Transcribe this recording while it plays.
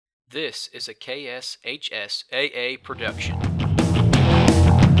This is a KSHSAA production.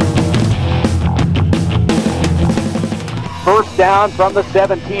 First down from the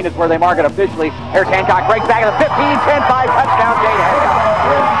 17 is where they mark it officially. Here's Hancock, breaks back at the 15, 10-5, touchdown, Jade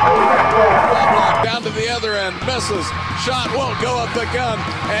Hancock. Down to the other end, misses. Shot won't go up the gun,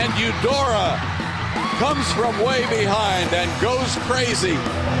 and Eudora comes from way behind and goes crazy.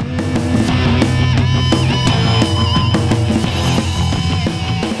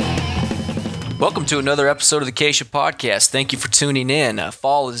 Welcome to another episode of the Acacia Podcast. Thank you for tuning in.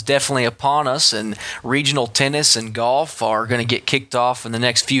 Fall is definitely upon us, and regional tennis and golf are going to get kicked off in the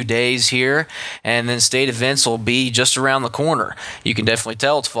next few days here, and then state events will be just around the corner. You can definitely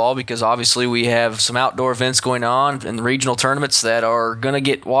tell it's fall because obviously we have some outdoor events going on and regional tournaments that are going to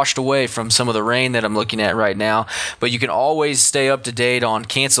get washed away from some of the rain that I'm looking at right now. But you can always stay up to date on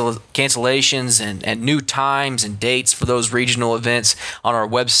cancellations and new times and dates for those regional events on our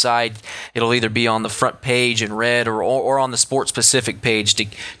website. It'll either be on the front page in red or on the sports specific page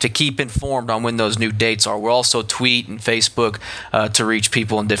to keep informed on when those new dates are. We'll also tweet and Facebook to reach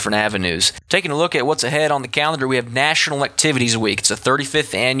people in different avenues. Taking a look at what's ahead on the calendar, we have National Activities Week. It's the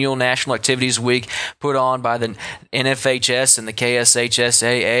 35th annual National Activities Week put on by the NFHS and the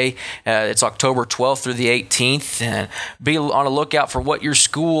KSHSAA. It's October 12th through the 18th. And be on a lookout for what your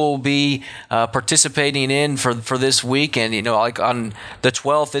school will be participating in for this week. And like on the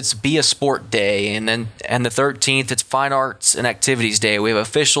 12th, it's Be a Sport Day. And the 13th, it's Fine Arts and Activities Day. We have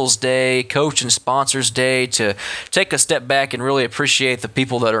Officials Day, Coach and Sponsors Day to take a step back and really appreciate the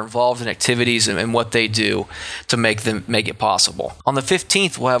people that are involved in activities and what they do to make it possible. On the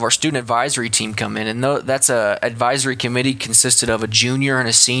 15th, we'll have our student advisory team come in, and that's a advisory committee consisted of a junior and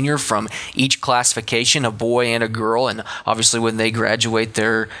a senior from each classification, a boy and a girl, and obviously when they graduate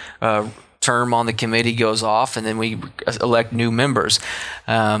their term on the committee goes off, and then we elect new members.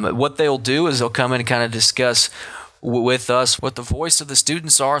 What they'll do is they'll come in and kind of discuss with us what the voice of the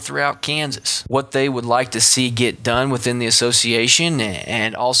students are throughout Kansas, what they would like to see get done within the association,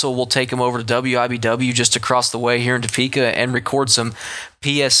 and also we'll take them over to WIBW just across the way here in Topeka and record some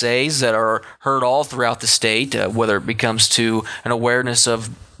PSAs that are heard all throughout the state, whether it becomes to an awareness of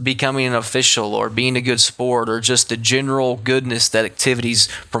becoming an official or being a good sport or just the general goodness that activities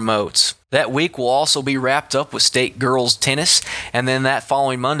promotes. That week will also be wrapped up with state girls tennis, and then that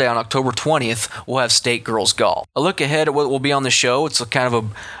following Monday on October 20th, we'll have state girls golf. A look ahead at what will be on the show. It's a kind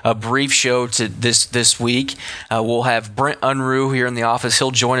of a brief show to this week. We'll have Brent Unruh here in the office.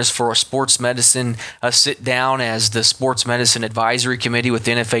 He'll join us for a sports medicine sit down as the Sports Medicine Advisory Committee with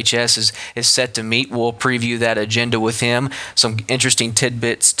the NFHS is set to meet. We'll preview that agenda with him, some interesting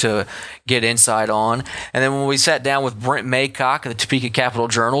tidbits to get insight on. And then when we sat down with Brent Maycock of the Topeka Capital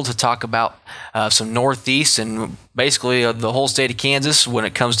Journal to talk about some Northeast and basically the whole state of Kansas when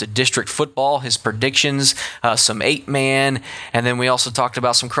it comes to district football, his predictions, some 8-man, and then we also talked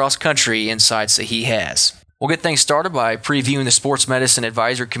about some cross-country insights that he has. We'll get things started by previewing the Sports Medicine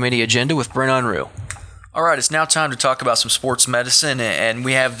Advisory Committee agenda with Brent Unruh. All right, it's now time to talk about some sports medicine, and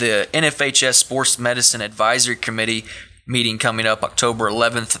we have the NFHS Sports Medicine Advisory Committee meeting coming up October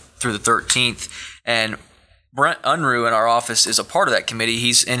 11th through the 13th, and Brent Unruh in our office is a part of that committee.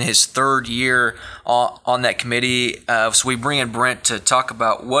 He's in his third year on that committee, so we bring in Brent to talk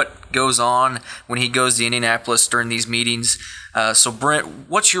about what goes on when he goes to Indianapolis during these meetings. So Brent,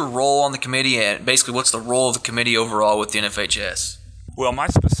 what's your role on the committee, and basically what's the role of the committee overall with the NFHS? Well, my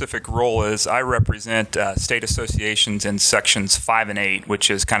specific role is I represent state associations in sections 5 and 8, which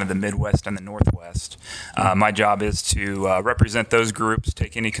is kind of the Midwest and the Northwest. My job is to represent those groups,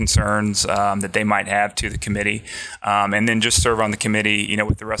 take any concerns that they might have to the committee, and then just serve on the committee,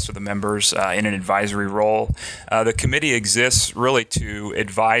 with the rest of the members in an advisory role. The committee exists really to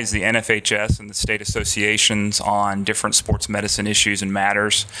advise the NFHS and the state associations on different sports medicine issues and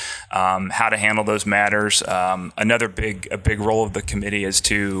matters, how to handle those matters. A big role of the committee is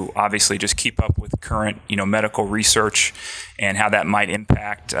to obviously just keep up with current, medical research and how that might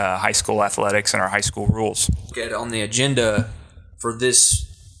impact high school athletics and our high school rules. Okay, on the agenda for this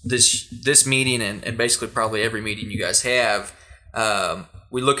meeting and basically probably every meeting you guys have,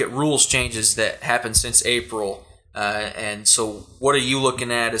 we look at rules changes that happened since April, and so what are you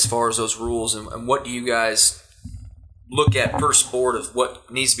looking at as far as those rules, and what do you guys look at per sport of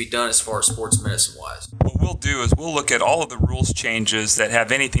what needs to be done as far as sports medicine wise? What we'll do is we'll look at all of the rules changes that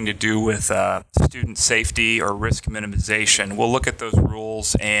have anything to do with student safety or risk minimization. We'll look at those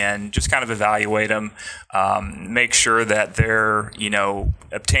rules and just kind of evaluate them, make sure that they're,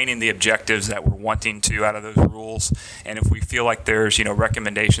 obtaining the objectives that we're wanting to out of those rules. And if we feel like there's,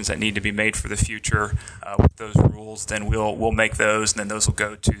 recommendations that need to be made for the future with those rules, then we'll make those, and then those will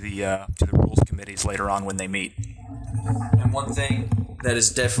go to the rules committees later on when they meet. And one thing that has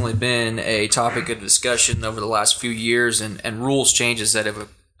definitely been a topic of discussion over the last few years and rules changes that have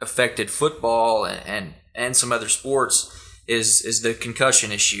affected football and some other sports is the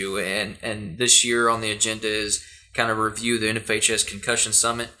concussion issue. And this year on the agenda is kind of review the NFHS Concussion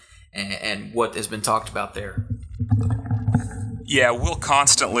Summit and what has been talked about there. Yeah, we'll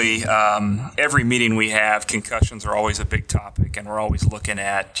constantly, every meeting we have, concussions are always a big topic, and we're always looking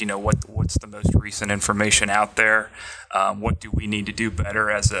at, what's the most recent information out there, what do we need to do better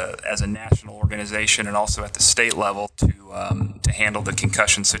as a national organization and also at the state level to handle the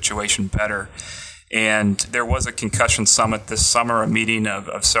concussion situation better. And there was a concussion summit this summer, a meeting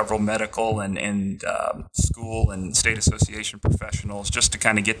of several medical and school and state association professionals just to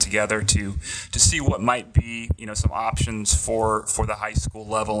kind of get together to see what might be, some options for the high school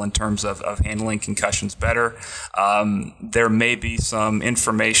level in terms of handling concussions better. There may be some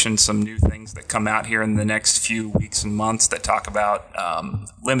information, some new things that come out here in the next few weeks and months that talk about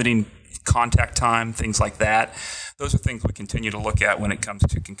limiting contact time, things like that. Those are things we continue to look at when it comes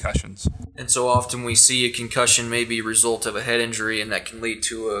to concussions. And so often we see a concussion may be a result of a head injury, and that can lead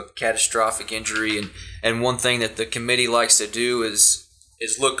to a catastrophic injury. And one thing that the committee likes to do is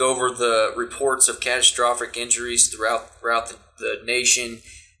look over the reports of catastrophic injuries throughout the nation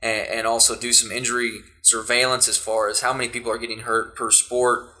and also do some injury surveillance as far as how many people are getting hurt per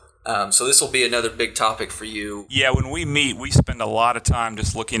sport. So this will be another big topic for you. Yeah, when we meet, we spend a lot of time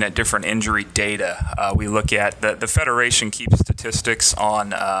just looking at different injury data. We look at the Federation keeps statistics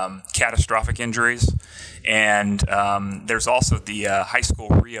on catastrophic injuries, and there's also the High School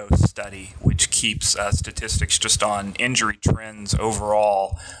Rio study, which keeps statistics just on injury trends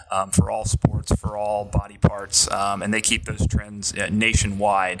overall for all sports, for all body parts, and they keep those trends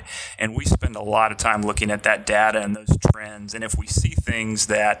nationwide. And we spend a lot of time looking at that data and those trends, and if we see things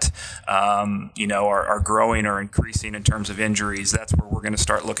that are growing or increasing in terms of injuries, that's where we're going to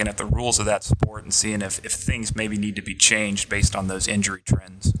start looking at the rules of that sport and seeing if things maybe need to be changed based on those injury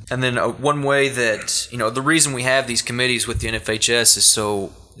trends. And then one way that, the reason we have these committees with the NFHS is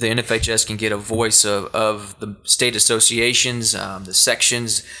so the NFHS can get a voice of the state associations, the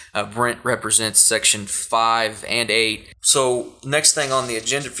sections. Brent represents Section 5 and 8. So next thing on the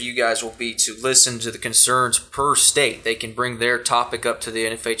agenda for you guys will be to listen to the concerns per state. They can bring their topic up to the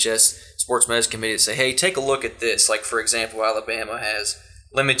NFHS Sports Medicine Committee and say, hey, take a look at this. Like, for example, Alabama has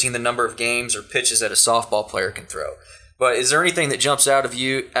limiting the number of games or pitches that a softball player can throw. But is there anything that jumps out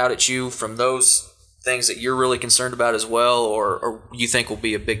at you from those things that you're really concerned about as well, or you think will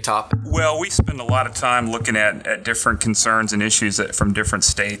be a big topic? Well, we spend a lot of time looking at different concerns and issues from different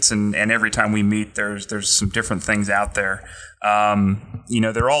states, and every time we meet, there's some different things out there.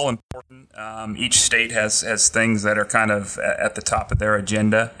 They're all important. Each state has things that are kind of at the top of their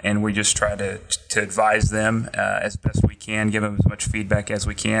agenda, and we just try to advise them as best we can, give them as much feedback as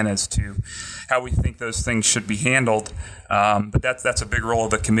we can as to how we think those things should be handled. But that's a big role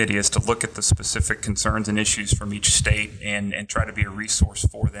of the committee, is to look at the specific concerns and issues from each state and try to be a resource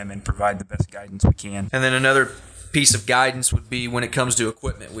for them and provide the best guidance we can. And then another piece of guidance would be when it comes to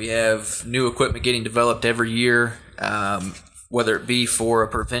equipment. We have new equipment getting developed every year, whether it be for a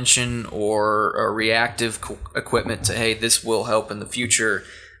prevention or a reactive equipment to, hey, this will help in the future.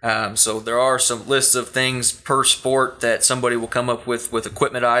 So there are some lists of things per sport that somebody will come up with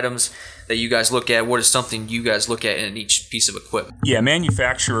equipment items that you guys look at. What is something you guys look at in each piece of equipment? Yeah,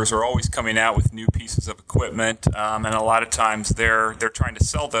 manufacturers are always coming out with new pieces of equipment, and a lot of times they're trying to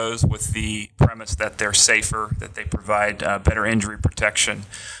sell those with the premise that they're safer, that they provide better injury protection.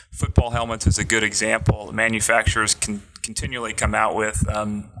 Football helmets is a good example. The manufacturers can continually come out with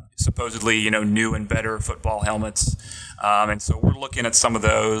supposedly new and better football helmets, and so we're looking at some of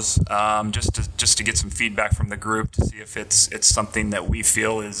those just to get some feedback from the group to see if it's something that we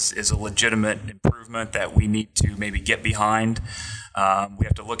feel is a legitimate improvement that we need to maybe get behind. We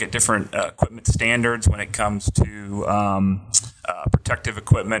have to look at different equipment standards when it comes to protective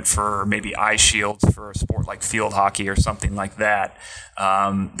equipment for maybe eye shields for a sport like field hockey or something like that.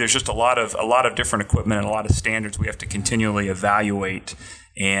 There's just a lot of different equipment and a lot of standards we have to continually evaluate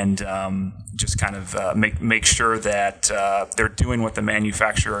and just kind of make sure that they're doing what the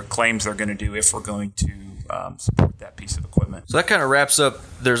manufacturer claims they're going to do if we're going to support that piece of equipment. So that kind of wraps up.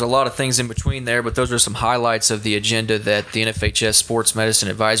 There's a lot of things in between there, but those are some highlights of the agenda that the NFHS Sports Medicine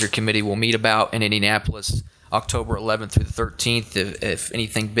Advisory Committee will meet about in Indianapolis October 11th through the 13th. If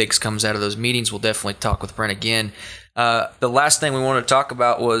anything big comes out of those meetings, we'll definitely talk with Brent again. The last thing we wanted to talk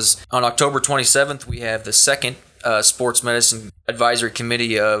about was on October 27th, we have the second Sports Medicine Advisory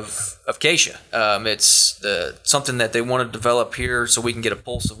Committee of KSHSAA. It's something that they want to develop here so we can get a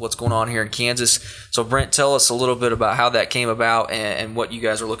pulse of what's going on here in Kansas. So, Brent, tell us a little bit about how that came about and what you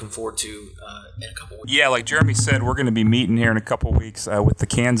guys are looking forward to in a couple weeks. Yeah, like Jeremy said, we're going to be meeting here in a couple weeks with the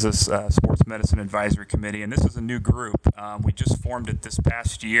Kansas Sports Medicine Advisory Committee, and this is a new group. We just formed it this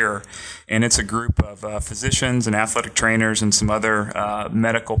past year, and it's a group of physicians and athletic trainers and some other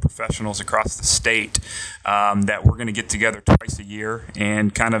medical professionals across the state that we're going to get together twice a year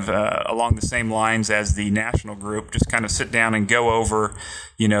and kind of along the same lines as the national group, just kind of sit down and go over,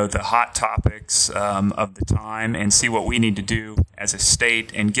 the hot topics of the time and see what we need to do as a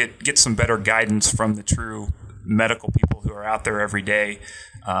state and get some better guidance from the true medical people who are out there every day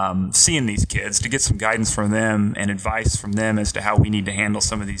seeing these kids, to get some guidance from them and advice from them as to how we need to handle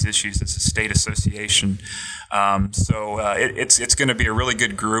some of these issues as a state association. It's going to be a really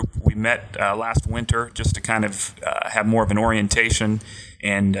good group. We met last winter just to kind of have more of an orientation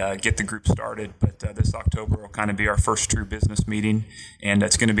and get the group started. But this October will kind of be our first true business meeting, and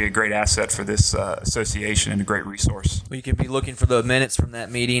it's going to be a great asset for this association and a great resource. Well, you can be looking for the minutes from that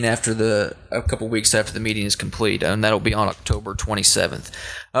meeting a couple weeks after the meeting is complete, and that'll be on October 27th.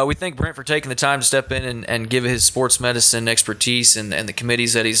 We thank Brent for taking the time to step in and give his sports medicine expertise and the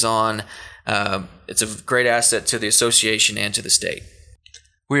committees that he's on. It's a great asset to the association and to the state.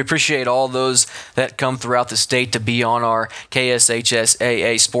 We appreciate all those that come throughout the state to be on our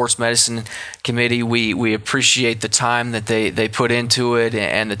KSHSAA Sports Medicine Committee. We appreciate the time that they put into it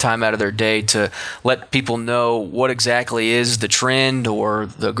and the time out of their day to let people know what exactly is the trend or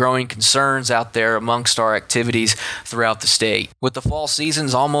the growing concerns out there amongst our activities throughout the state. With the fall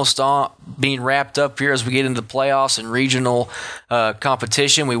seasons almost being wrapped up here as we get into the playoffs and regional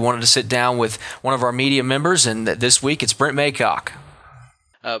competition, we wanted to sit down with one of our media members, and this week it's Brent Maycock.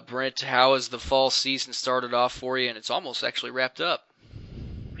 Brent, how has the fall season started off for you? And it's almost actually wrapped up.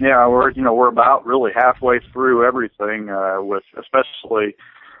 Yeah, we're about really halfway through everything, especially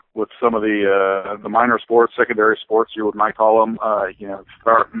with some of the minor sports, secondary sports, you might call them.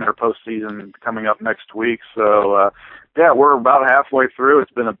 Starting their postseason coming up next week. So we're about halfway through.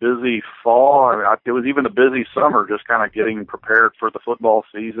 It's been a busy fall. It was even a busy summer, just kind of getting prepared for the football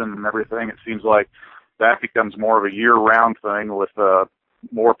season and everything. It seems like that becomes more of a year-round thing with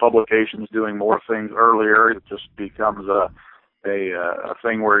more publications doing more things earlier. It just becomes a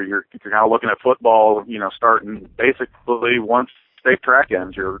thing where you're kind of looking at football, starting basically once state track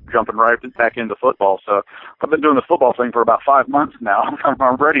ends, you're jumping right back into football. So I've been doing the football thing for about 5 months now.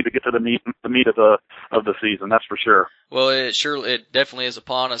 I'm ready to get to the meat of the season. That's for sure. Well, it definitely is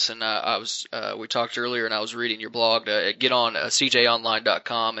upon us. And we talked earlier, and I was reading your blog. Get on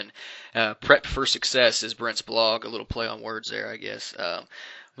cjonline.com, and Prep for Success is Brent's blog. A little play on words there, I guess.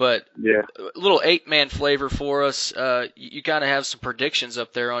 But yeah, a little 8-man flavor for us. You kind of have some predictions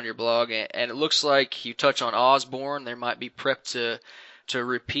up there on your blog, and it looks like you touch on Osborne. There might be prep to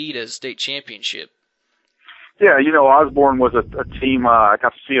repeat as state championship. Yeah, Osborne was a team. I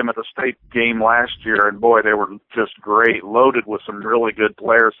got to see them at the state game last year, and boy, they were just great, loaded with some really good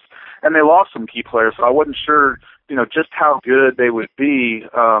players. And they lost some key players, so I wasn't sure, just how good they would be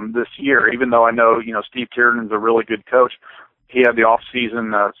this year, even though I know, Steve Tiernan's a really good coach. He had the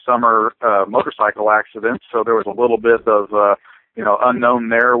off-season summer motorcycle accident, so there was a little bit of unknown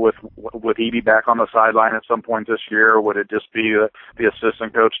there with would he be back on the sideline at some point this year? Would it just be the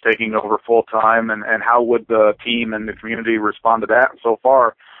assistant coach taking over full-time? And how would the team and the community respond to that? And so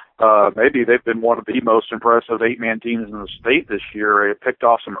far, maybe they've been one of the most impressive 8-man teams in the state this year. They picked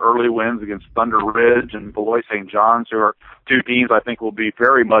off some early wins against Thunder Ridge and Beloit St. John's, who are two teams I think will be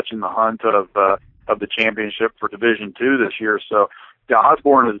very much in the hunt of the championship for Division II this year. So yeah,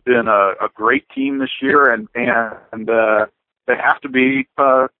 Osborne has been a great team this year, and they have to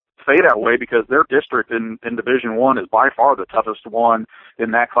stay that way because their district in Division I is by far the toughest one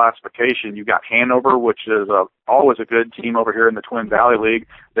in that classification. You got Hanover, which is always a good team over here in the Twin Valley League.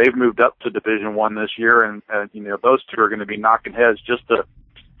 They've moved up to Division I this year, and those two are going to be knocking heads just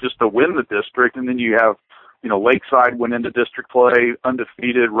to win the district. And then you have Lakeside went into district play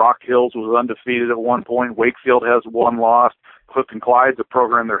undefeated. Rock Hills was undefeated at one point. Wakefield has one loss. Clifton Clyde's a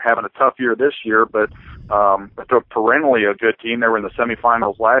program they're having a tough year this year, but they're perennially a good team. They were in the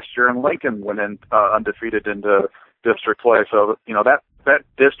semifinals last year, and Lincoln went in undefeated into district play. So, that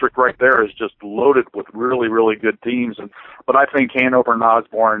district right there is just loaded with really, really good teams. But I think Hanover and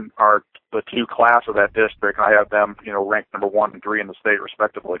Osborne are the two class of that district. I have them, ranked number 1 and 3 in the state,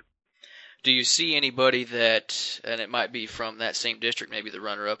 respectively. Do you see anybody that, and it might be from that same district, maybe the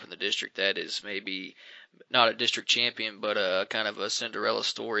runner-up in the district, that is maybe not a district champion, but a kind of a Cinderella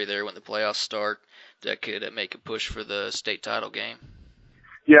story there when the playoffs start that could make a push for the state title game?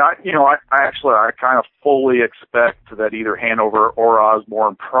 Yeah, I kind of fully expect that either Hanover or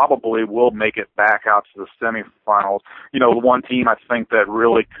Osborne probably will make it back out to the semifinals. The one team I think that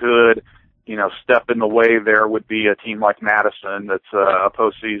really could, step in the way there would be a team like Madison. That's a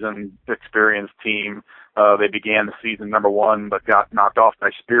postseason experienced team. They began the season number 1, but got knocked off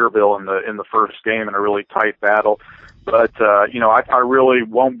by Spearville in the first game in a really tight battle. But, I really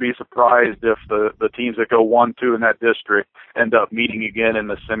won't be surprised if the teams that go 1-2 in that district end up meeting again in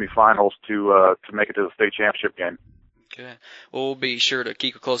the semifinals to make it to the state championship game. Okay. Well, we'll be sure to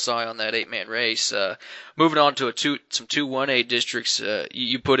keep a close eye on that 8-man race. Moving on to some 2-1A districts,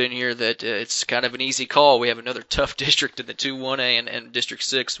 you put in here that it's kind of an easy call. We have another tough district in the 2-1A and District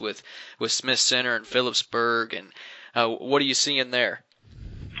 6 with Smith Center and Phillipsburg. And what are you seeing there?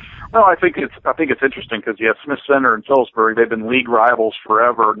 Well, I think it's interesting because you have Smith Center and Phillipsburg. They've been league rivals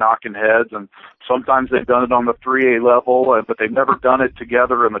forever, knocking heads, and sometimes they've done it on the 3A level, but they've never done it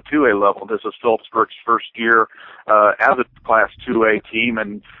together in the 2A level. This is Phillipsburg's first year as a Class 2A team,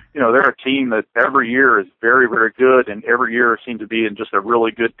 and they're a team that every year is very, very good, and every year seems to be in just a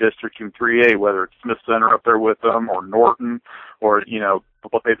really good district in 3A, whether it's Smith Center up there with them or Norton or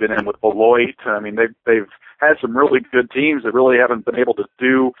what they've been in with Beloit. I mean, they've had some really good teams that really haven't been able to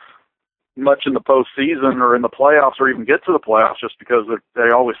do much in the postseason or in the playoffs or even get to the playoffs just because they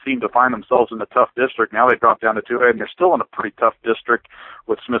always seem to find themselves in a tough district. Now they've dropped down to 2A, and they're still in a pretty tough district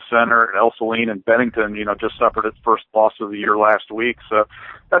with Smith Center, El Saline, and Bennington, just suffered its first loss of the year last week. So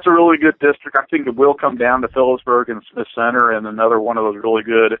that's a really good district. I think it will come down to Phillipsburg and Smith Center and another one of those really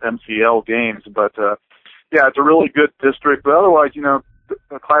good MCL games. But, yeah, it's a really good district. But otherwise,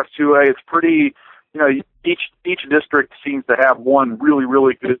 the Class 2A, it's pretty – each district seems to have one really,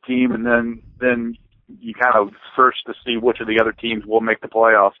 really good team, and then you kind of search to see which of the other teams will make the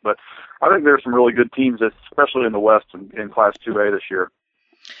playoffs. But I think there's some really good teams, especially in the West in Class 2A this year.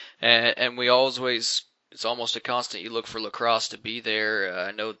 And we always, it's almost a constant, you look for La Crosse to be there.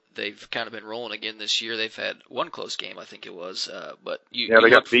 I know they've kind of been rolling again this year. They've had one close game, I think it was. But they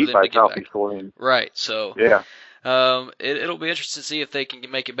got beat by Southeast Saline. Right, so yeah. It'll be interesting to see if they can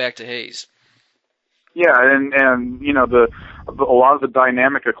make it back to Hayes. Yeah, and a lot of the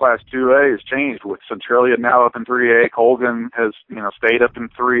dynamic of Class 2A has changed with Centralia now up in 3A. Colgan has stayed up in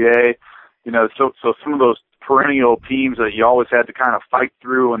 3A. So some of those perennial teams that you always had to kind of fight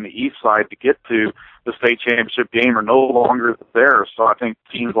through on the east side to get to the state championship game are no longer there. So I think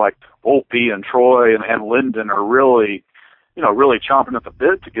teams like Volpe and Troy and Linden are really chomping at the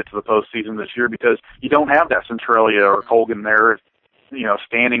bit to get to the postseason this year because you don't have that Centralia or Colgan there,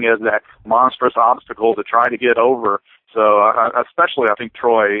 standing as that monstrous obstacle to try to get over. So especially I think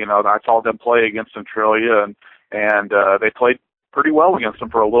Troy, I saw them play against Centralia and they played pretty well against them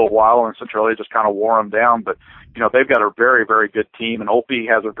for a little while, and Centralia just kind of wore them down. But, they've got a very, very good team, and Opie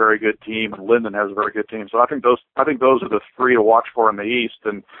has a very good team, and Linden has a very good team. So I think those are the three to watch for in the East.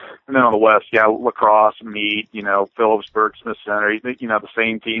 And then on the West, La Crosse, Meade, Phillipsburg, Smith Center, the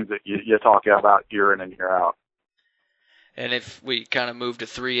same teams that you talk about year in and year out. And if we kind of move to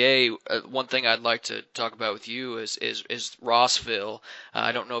 3A, one thing I'd like to talk about with you is Rossville.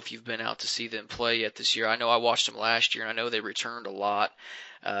 I don't know if you've been out to see them play yet this year. I know I watched them last year, and I know they returned a lot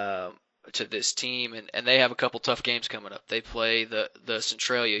to this team, and they have a couple tough games coming up. They play the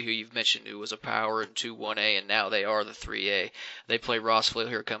Centralia, who you've mentioned, who was a power in 2-1A, and now they are the 3A. They play Rossville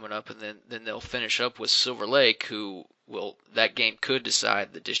here coming up, and then they'll finish up with Silver Lake, who that game could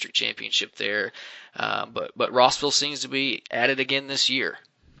decide the district championship there. But Rossville seems to be at it again this year.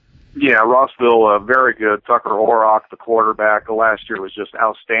 Yeah, Rossville, very good. Tucker Horrock, the quarterback, last year was just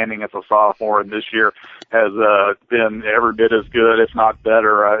outstanding as a sophomore, and this year has been every bit as good, if not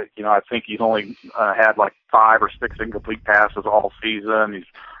better. I think he's only had like 5 or 6 incomplete passes all season. He's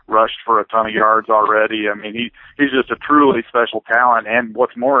rushed for a ton of yards already. I mean, he's just a truly special talent, and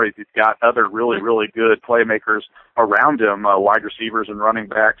what's more is he's got other really, really good playmakers around him, wide receivers and running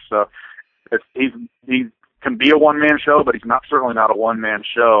backs. So he's can be a one-man show, but he's certainly not a one-man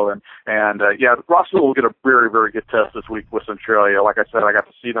show. And yeah, Rossville will get a very, very good test this week with Centralia. Like I said, I got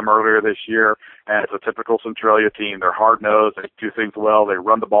to see them earlier this year, and it's a typical Centralia team. They're hard-nosed. They do things well. They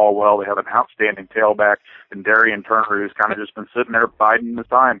run the ball well. They have an outstanding tailback in Darian Turner, who's kind of just been sitting there biding his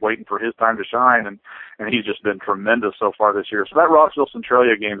time, waiting for his time to shine, and he's just been tremendous so far this year. So that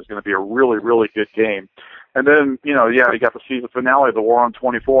Rossville-Centralia game is going to be a really, really good game. And then, you got the season finale, the War on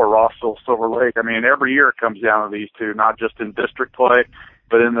 24, Rossville, Silver Lake. I mean, every year it comes down to these two, not just in district play,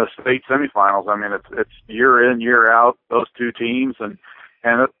 but in the state semifinals. I mean, it's year in, year out, those two teams. And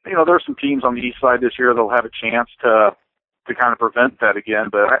there's some teams on the east side this year that'll have a chance to kind of prevent that again.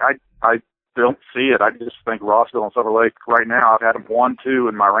 But I don't see it. I just think Rossville and Silver Lake right now, I've had them 1-2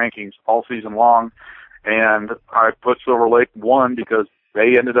 in my rankings all season long. And I put Silver Lake 1 because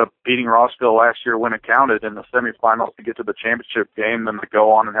they ended up beating Rossville last year when it counted in the semifinals to get to the championship game, then to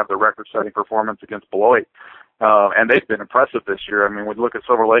go on and have the record-setting performance against Beloit. And they've been impressive this year. I mean, when you look at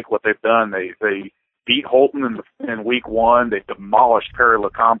Silver Lake, what they've done, they beat Holton in week 1. They demolished Perry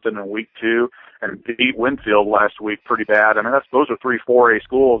LeCompton in week 2 and beat Winfield last week pretty bad. I mean, those are 3 4A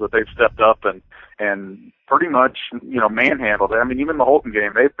schools that they've stepped up and pretty much, manhandled. I mean, even the Holton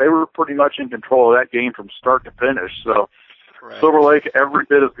game, they were pretty much in control of that game from start to finish. So, right. Silver Lake, every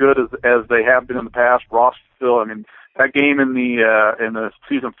bit as good as they have been in the past. Rossville, I mean, that game in the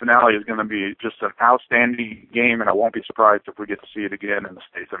season finale is going to be just an outstanding game, and I won't be surprised if we get to see it again in the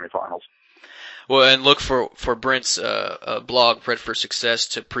state semifinals. Well, and look for Brent's blog, Bread for Success,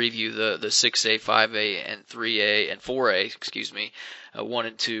 to preview the 6A, 5A, and 3A, and 4A, 1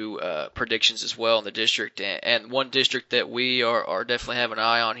 and 2 predictions as well in the district. And one district that we are definitely have an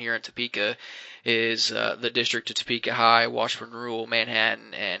eye on here in Topeka is the district of Topeka High, Washburn Rural,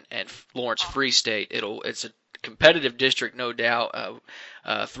 Manhattan, and Lawrence Free State. It's a competitive district, no doubt.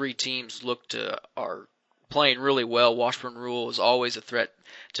 3 teams are playing really well. Washburn Rural is always a threat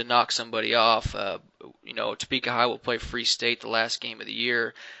to knock somebody off. Topeka High will play Free State the last game of the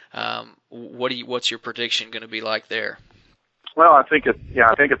year. What's your prediction going to be like there? Well, I think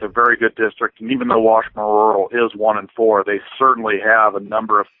it's a very good district, and even though Washburn Rural is 1 and 4, they certainly have a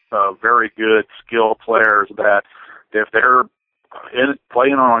number of very good, skilled players that, if they're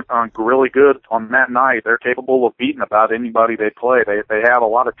playing on really good on that night, they're capable of beating about anybody they play. They have a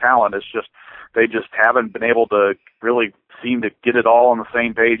lot of talent. It's just they just haven't been able to really seem to get it all on the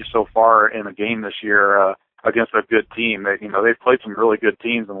same page so far in a game this year against a good team. They've played some really good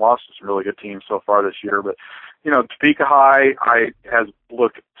teams and lost to some really good teams so far this year. But Topeka High has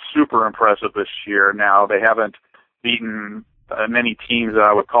looked super impressive this year. Now they haven't beaten many teams that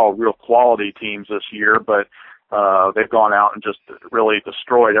I would call real quality teams this year, but they've gone out and just really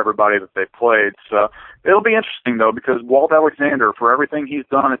destroyed everybody that they played. So it'll be interesting though, because Walt Alexander, for everything he's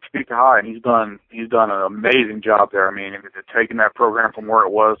done at Topeka High, and he's done an amazing job there. I mean, taking that program from where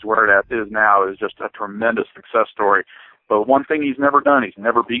it was to where it is now is just a tremendous success story. But one thing he's never done, he's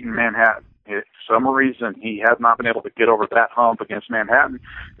never beaten Manhattan. For some reason, he has not been able to get over that hump against Manhattan.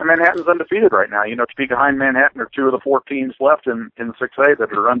 And Manhattan's undefeated right now. Topeka High and Manhattan are 2 of the 4 teams left in 6A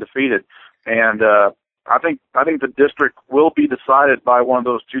that are undefeated. And I think the district will be decided by one of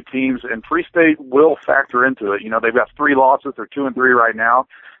those 2 teams, and Free State will factor into it. They've got 3 losses. They're 2 and 3 right now.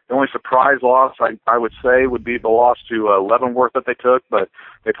 The only surprise loss I would say would be the loss to Leavenworth that they took, but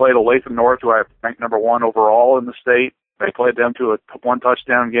they played Olathe North, who I have ranked number 1 overall in the state. They played them to a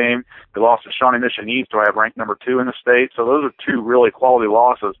 1-touchdown game. They lost to Shawnee Mission East, who I have ranked number 2 in the state. So those are 2 really quality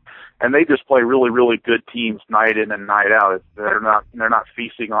losses, and they just play really, really good teams night in and night out. They're not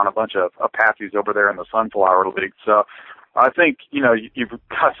feasting on a bunch of Apaches over there in the Sunflower League. So I think you've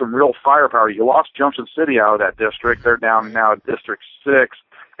got some real firepower. You lost Junction City out of that district. They're down now at District 6.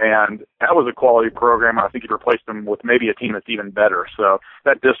 And that was a quality program. I think you replaced them with maybe a team that's even better. So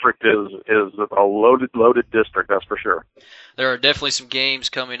that district is a loaded district, that's for sure. There are definitely some games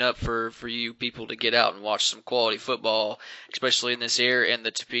coming up for you people to get out and watch some quality football, especially in this area, in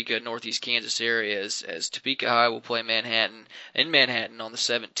the Topeka, Northeast Kansas area, as Topeka High will play Manhattan on the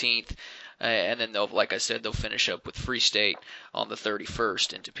 17th. And then like I said, they'll finish up with Free State on the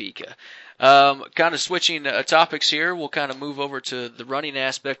 31st in Topeka. Kind of switching topics here, we'll kind of move over to the running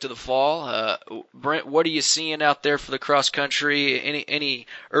aspect of the fall. Brent, what are you seeing out there for the cross country? Any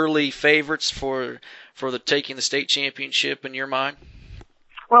early favorites for taking the state championship in your mind?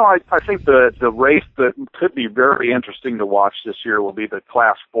 Well, I think the race that could be very interesting to watch this year will be the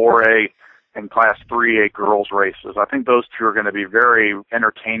Class 4A and Class 3A girls races. I think those 2 are going to be very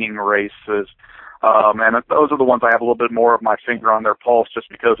entertaining races. And those are the ones I have a little bit more of my finger on their pulse just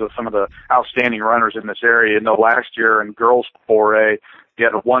because of some of the outstanding runners in this area. Last year in girls 4A,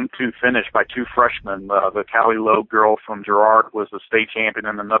 get a 1-2 finish by two freshmen. The Callie Loeb girl from Girard was the state champion,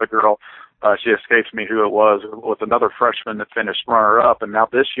 and another girl, she escapes me who it was another freshman that finished runner-up. And now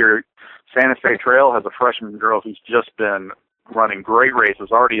this year, Santa Fe Trail has a freshman girl who's just been running great races,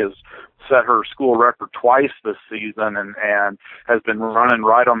 already has set her school record twice this season, and has been running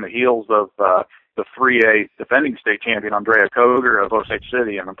right on the heels of the 3A defending state champion Andrea Koger of Osage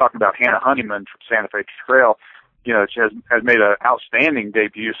City. And I'm talking about Hannah Honeyman from Santa Fe Trail. You know, she has made an outstanding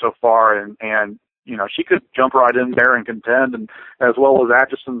debut so far, and you know, she could jump right in there and contend, and as well as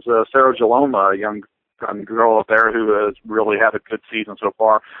Atchison's Sarah Jaloma, a young girl up there who has really had a good season so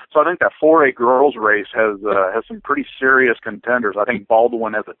far. So I think that 4A girls race has some pretty serious contenders. I think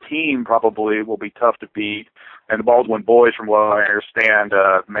Baldwin as a team probably will be tough to beat, and the Baldwin boys, from what I understand,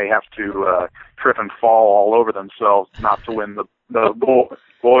 may have to trip and fall all over themselves not to win the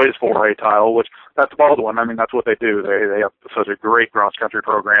boys 4A title, which that's Baldwin. I mean, that's what they do. They have such a great cross-country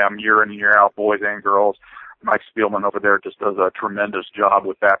program year in and year out, boys and girls. Mike Spielman over there just does a tremendous job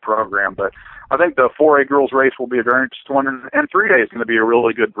with that program. But I think the 4A girls race will be a very interesting one, and 3A is going to be a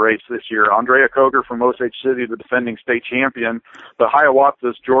really good race this year. Andrea Koger from Osage City, the defending state champion. The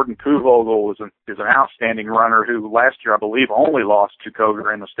Hiawatha's Jordan Kuvogel is an outstanding runner who last year, I believe, only lost to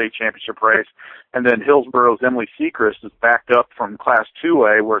Koger in the state championship race. And then Hillsboro's Emily Sechrist is backed up from Class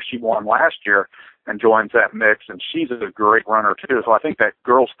 2A, where she won last year, and joins that mix, and she's a great runner too. So I think that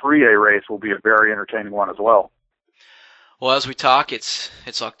girls 3A race will be a very entertaining one as well. Well, as we talk, it's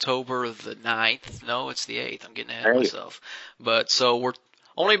October the 9th. No, it's the 8th. I'm getting ahead of myself. But so we're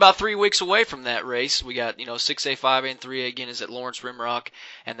only about 3 weeks away from that race. We got, 6A, 5A, and 3A again is at Lawrence Rimrock,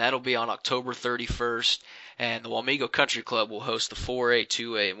 and that'll be on October 31st. And the Wamego Country Club will host the 4A,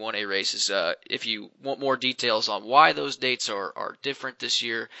 2A, and 1A races. If you want more details on why those dates are different this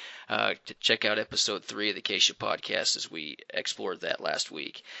year, to check out episode 3 of the Acacia podcast as we explored that last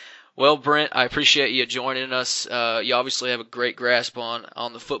week. Well, Brent, I appreciate you joining us. You obviously have a great grasp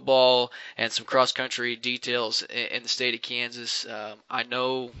on the football and some cross-country details in the state of Kansas. I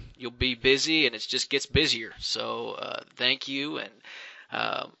know you'll be busy, and it just gets busier. So thank you. And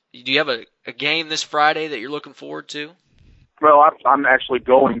do you have a game this Friday that you're looking forward to? Well, I'm actually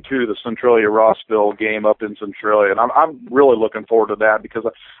going to the Centralia-Rossville game up in Centralia, and I'm really looking forward to that because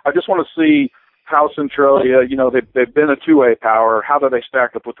I just want to see how Centralia, they've been a 2A power. How do they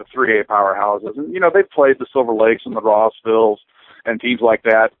stack up with the 3A powerhouses? And, they've played the Silver Lakes and the Rossvilles and teams like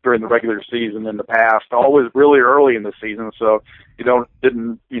that during the regular season in the past, always really early in the season. So it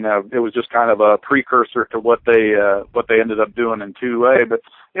was just kind of a precursor to what they ended up doing in 2A. But,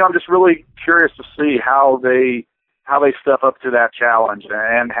 I'm just really curious to see how they step up to that challenge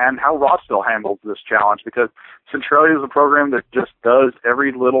and how Rossville handles this challenge, because Centralia is a program that just does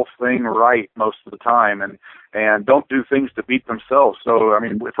every little thing right most of the time and don't do things to beat themselves. So, I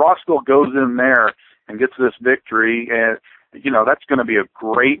mean, if Rossville goes in there and gets this victory, and that's going to be a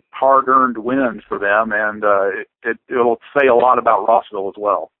great hard-earned win for them, and it'll say a lot about Rossville as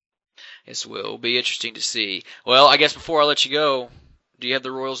well. Yes, it will. It'll be interesting to see. Well, I guess before I let you go, do you have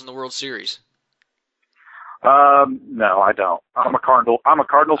the Royals in the World Series? No, I don't. I'm a Cardinals fan.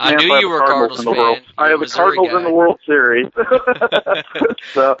 I knew you were a Cardinals fan. I have the Cardinals in the World Series.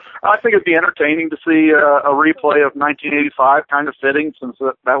 So I think it'd be entertaining to see a replay of 1985, kind of fitting since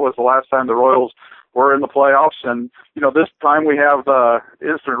that was the last time the Royals were in the playoffs. And, this time we have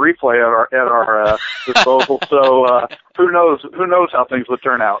instant replay at our disposal. So who knows how things would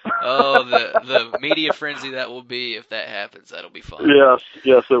turn out. Oh, the media frenzy that will be if that happens. That'll be fun.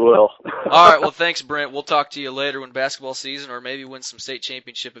 Yes, it will. All right, well, thanks, Brent. We'll talk to you later when basketball season or maybe when some state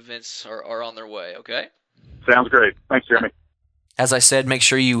championship events are on their way, okay? Sounds great. Thanks, Jeremy. As I said, make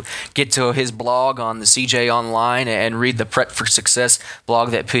sure you get to his blog on the CJ Online and read the Prep for Success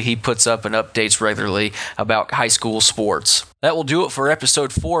blog that he puts up and updates regularly about high school sports. That will do it for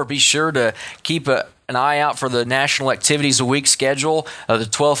episode 4. Be sure to keep an eye out for the National Activities a Week schedule, the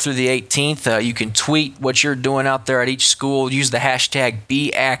 12th through the 18th. You can tweet what you're doing out there at each school. Use the hashtag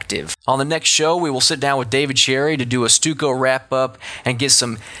BeActive. On the next show, we will sit down with David Cherry to do a Stuco wrap-up and get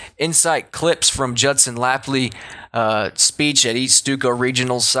some insight clips from Judson Lapley speech at each Stuco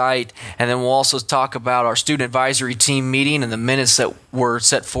regional site. And then we'll also talk about our student advisory team meeting and the minutes that were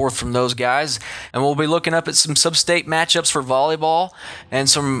set forth from those guys. And we'll be looking up at some sub-state matchups for volleyball and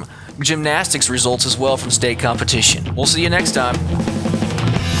some gymnastics results as well from state competition. We'll see you next time.